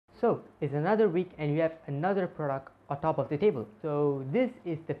So it's another week and we have another product on top of the table. So this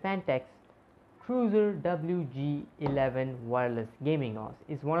is the Fantech Cruiser WG11 wireless gaming mouse.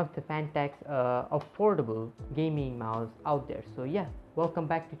 It's one of the Fantech's affordable gaming mouse out there. So yeah, welcome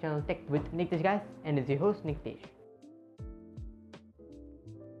back to Channel Tech with Nikthesh guys, and it's your host Nikthesh.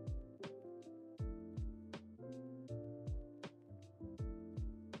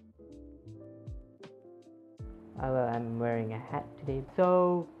 Well, I'm wearing a hat today.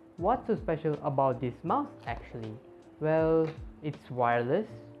 So what's so special about this mouse actually? Well, it's wireless,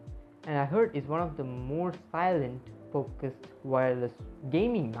 and I heard it's one of the more silent focused wireless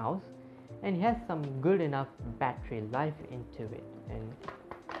gaming mouse, and it has some good enough battery life into it.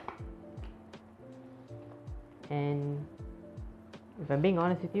 And if I'm being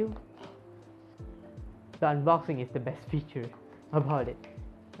honest with you, the unboxing is the best feature about it.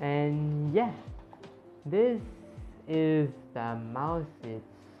 And yeah, this is the mouse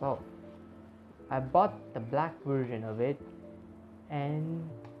itself. I bought the black version of it, and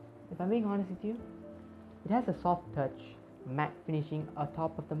if I'm being honest with you, it has a soft touch matte finishing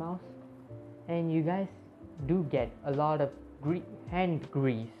atop of the mouse, and you guys do get a lot of hand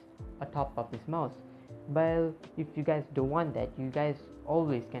grease atop of this mouse. But if you guys don't want that, you guys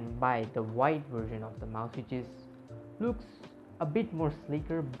always can buy the white version of the mouse, which is looks a bit more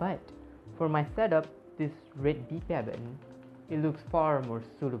sleeker. But for my setup, this red D-pad button, it looks far more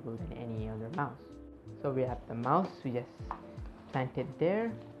suitable than any other mouse. So we have the mouse, we just planted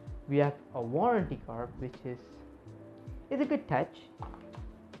there. We have a warranty card, which is a good touch,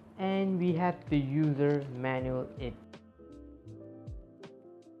 and we have the user manual.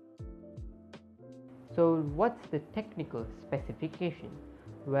 So what's the technical specification?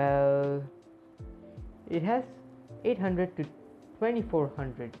 Well, it has 800 to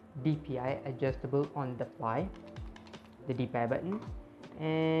 2400 DPI adjustable on the fly, the D-pad button,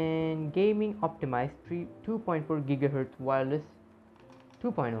 and gaming optimized 2.4 GHz wireless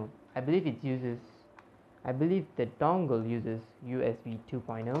 2.0. I believe the dongle uses USB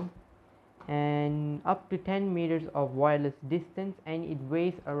 2.0, and up to 10 meters of wireless distance, and it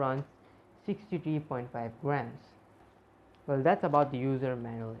weighs around 63.5 grams. Well, that's about the user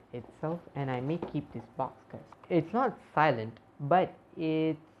manual itself, and I may keep this box because it's not silent, but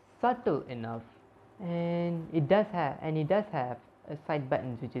it's subtle enough, and it does have a side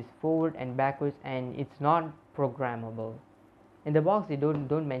buttons which is forward and backwards, and it's not programmable. In the box they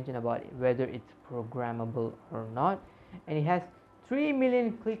don't mention about whether it's programmable or not, and it has 3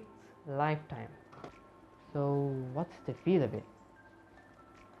 million clicks lifetime. So what's the feel of it?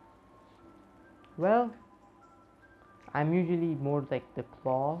 Well, I'm usually more like the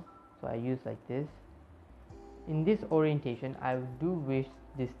claw, so I use like this. In this orientation, I do wish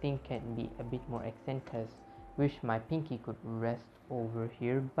this thing can be a bit more extended, because wish my pinky could rest over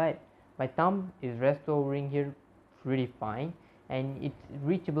here, but my thumb is rest overing here really fine, and it's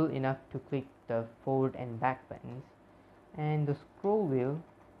reachable enough to click the forward and back buttons. And the scroll wheel,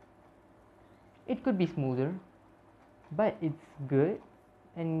 it could be smoother, but it's good,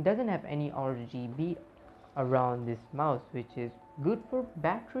 and doesn't have any RGB around this mouse, which is good for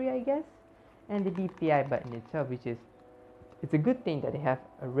battery, I guess. And the DPI button itself, it's a good thing that they have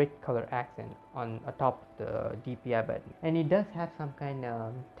a red color accent on atop the DPI button, and it does have some kind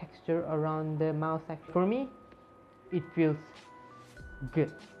of texture around the mouse. Actually, for me, it feels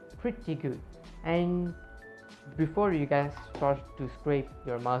good, pretty good. And before you guys start to scrape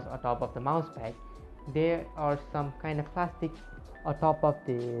your mouse on top of the mouse pad, there are some kind of plastic on top of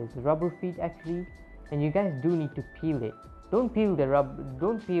this rubber feet actually, and you guys do need to peel it. Don't peel the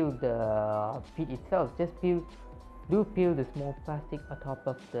feet itself, just peel the small plastic atop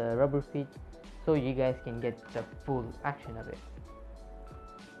of the rubber feet, so you guys can get the full action of it.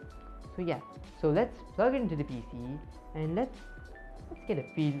 So yeah, so let's plug it into the PC and let's get a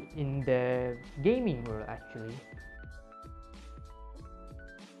feel in the gaming world actually.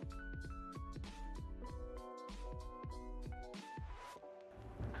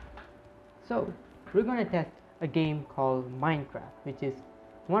 So we're gonna test a game called Minecraft, which is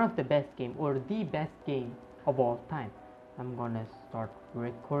one of the best game, or the best game of all time. I'm gonna start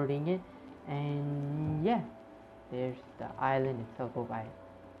recording it, and yeah, there's the island itself.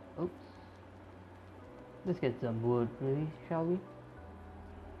 Oops, let's get some wood really, shall we?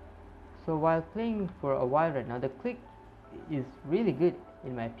 So while playing for a while right now, the click is really good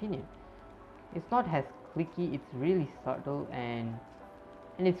in my opinion. It's not as clicky, it's really subtle, and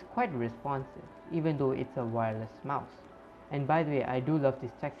it's quite responsive, even though it's a wireless mouse. And by the way, I do love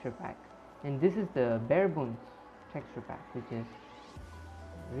this texture pack, and this is the bare bones texture pack, which is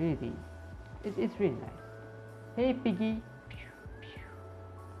really, it's really nice. Hey piggy.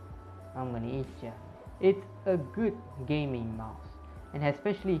 I'm gonna eat ya. It's a good gaming mouse, and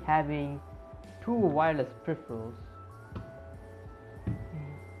especially having two wireless peripherals,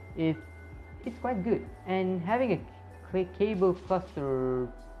 it it's quite good. And having a cable cluster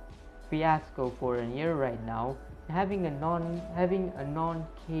fiasco for a year right now, having a non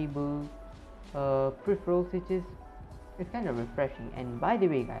cable peripheral switches, it's kind of refreshing. And by the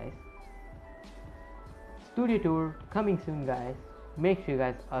way, guys, studio tour coming soon, guys. Make sure you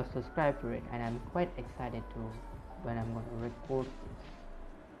guys are subscribed to it, and I'm quite excited to when I'm gonna record this.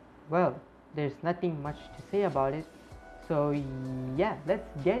 Well, there's nothing much to say about it, so yeah, let's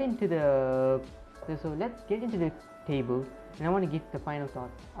get into the table, and I want to give the final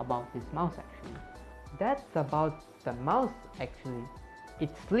thoughts about this mouse. Actually, that's about the mouse. Actually,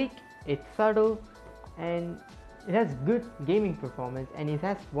 it's sleek, it's subtle, and it has good gaming performance, and it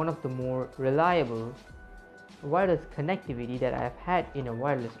has one of the more reliable wireless connectivity that I've had in a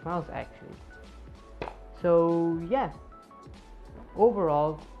wireless mouse actually. So yeah,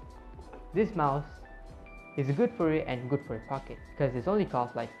 overall this mouse is good for you and good for your pocket, because it's only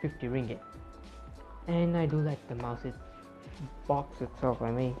cost like 50 ringgit, and I do like the mouse box itself. I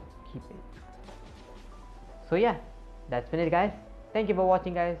may keep it. So yeah, that's been it, guys. Thank you for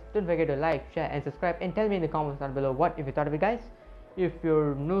watching, guys. Don't forget to like, share and subscribe, and tell me in the comments down below what if you thought of it, guys. If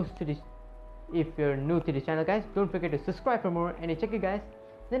you're new to this channel, guys, don't forget to subscribe for more, and I'll check you guys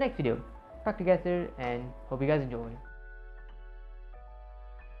in the next video. Talk to you guys later, and hope you guys enjoy.